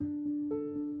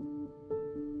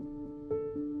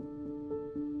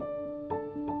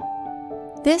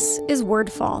This is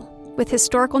Wordfall, with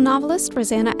historical novelist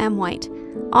Rosanna M. White,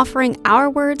 offering our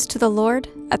words to the Lord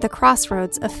at the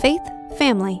crossroads of faith,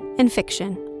 family, and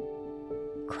fiction.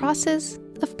 Crosses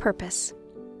of Purpose.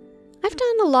 I've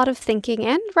done a lot of thinking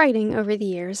and writing over the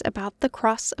years about the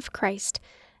cross of Christ,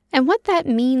 and what that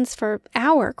means for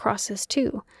our crosses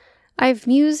too. I've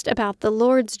mused about the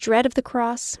Lord's dread of the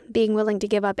cross, being willing to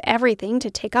give up everything to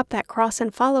take up that cross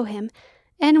and follow him,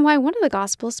 and why one of the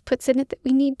Gospels puts in it that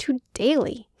we need to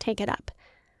daily take it up.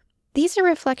 These are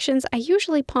reflections I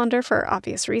usually ponder for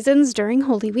obvious reasons during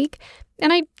Holy Week,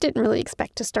 and I didn't really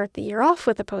expect to start the year off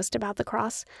with a post about the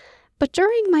cross. But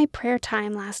during my prayer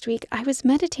time last week, I was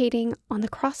meditating on the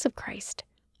cross of Christ,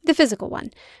 the physical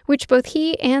one, which both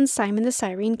he and Simon the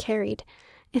Cyrene carried,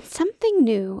 and something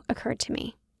new occurred to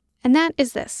me. And that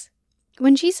is this.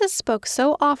 When Jesus spoke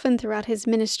so often throughout his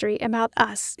ministry about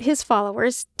us, his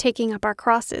followers, taking up our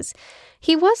crosses,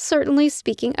 he was certainly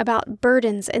speaking about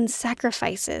burdens and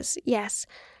sacrifices, yes,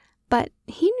 but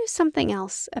he knew something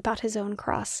else about his own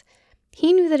cross.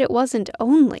 He knew that it wasn't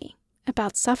only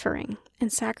about suffering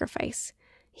and sacrifice.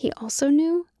 He also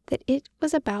knew that it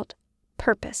was about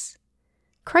purpose.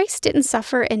 Christ didn't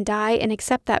suffer and die and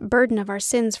accept that burden of our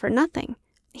sins for nothing.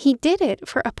 He did it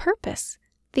for a purpose.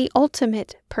 The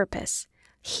ultimate purpose.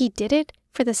 He did it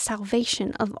for the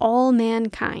salvation of all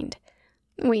mankind.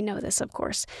 We know this, of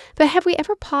course, but have we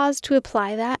ever paused to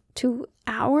apply that to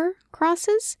our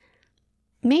crosses?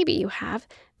 Maybe you have,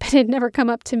 but it had never come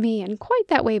up to me in quite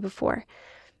that way before.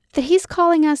 That he's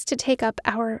calling us to take up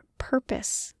our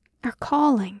purpose, our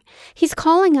calling. He's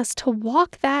calling us to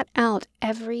walk that out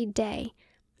every day.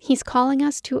 He's calling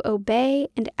us to obey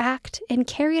and act and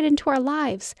carry it into our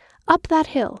lives, up that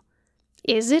hill.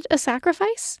 Is it a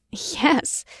sacrifice?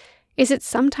 Yes. Is it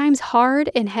sometimes hard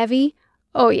and heavy?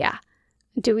 Oh yeah.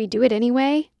 Do we do it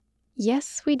anyway?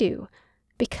 Yes, we do.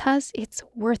 Because it's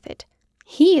worth it.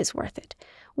 He is worth it.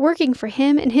 Working for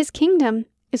him and his kingdom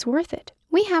is worth it.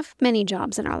 We have many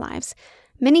jobs in our lives,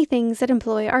 many things that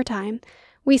employ our time.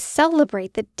 We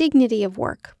celebrate the dignity of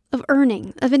work, of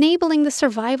earning, of enabling the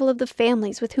survival of the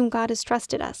families with whom God has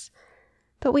trusted us.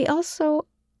 But we also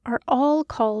are all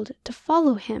called to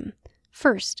follow him.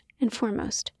 First and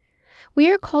foremost, we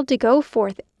are called to go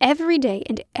forth every day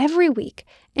and every week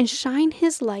and shine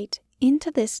his light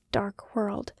into this dark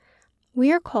world.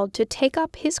 We are called to take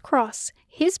up his cross,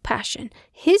 his passion,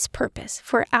 his purpose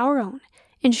for our own,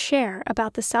 and share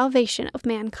about the salvation of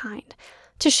mankind,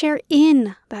 to share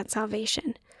in that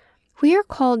salvation. We are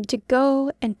called to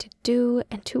go and to do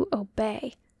and to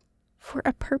obey for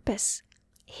a purpose,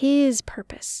 his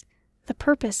purpose, the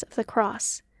purpose of the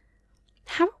cross.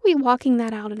 How are we walking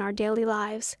that out in our daily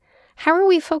lives? How are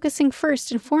we focusing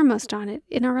first and foremost on it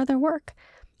in our other work?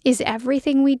 Is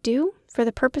everything we do for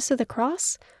the purpose of the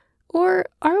cross? Or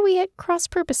are we at cross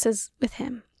purposes with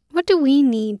him? What do we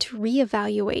need to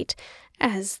reevaluate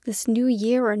as this new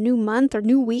year or new month or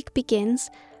new week begins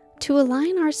to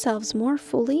align ourselves more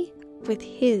fully with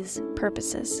his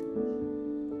purposes?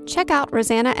 Check out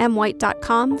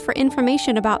RosannaMWhite.com for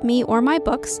information about me or my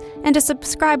books and to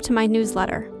subscribe to my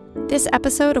newsletter. This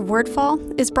episode of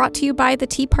Wordfall is brought to you by the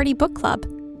Tea Party Book Club.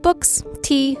 Books,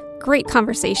 tea, great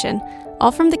conversation,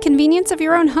 all from the convenience of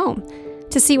your own home.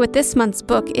 To see what this month's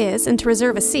book is and to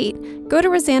reserve a seat, go to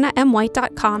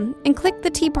RosannaMWhite.com and click the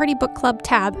Tea Party Book Club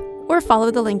tab or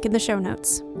follow the link in the show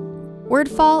notes.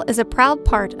 Wordfall is a proud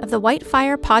part of the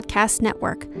Whitefire Podcast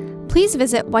Network. Please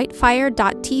visit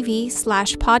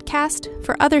whitefire.tv/podcast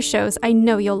for other shows I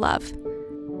know you'll love.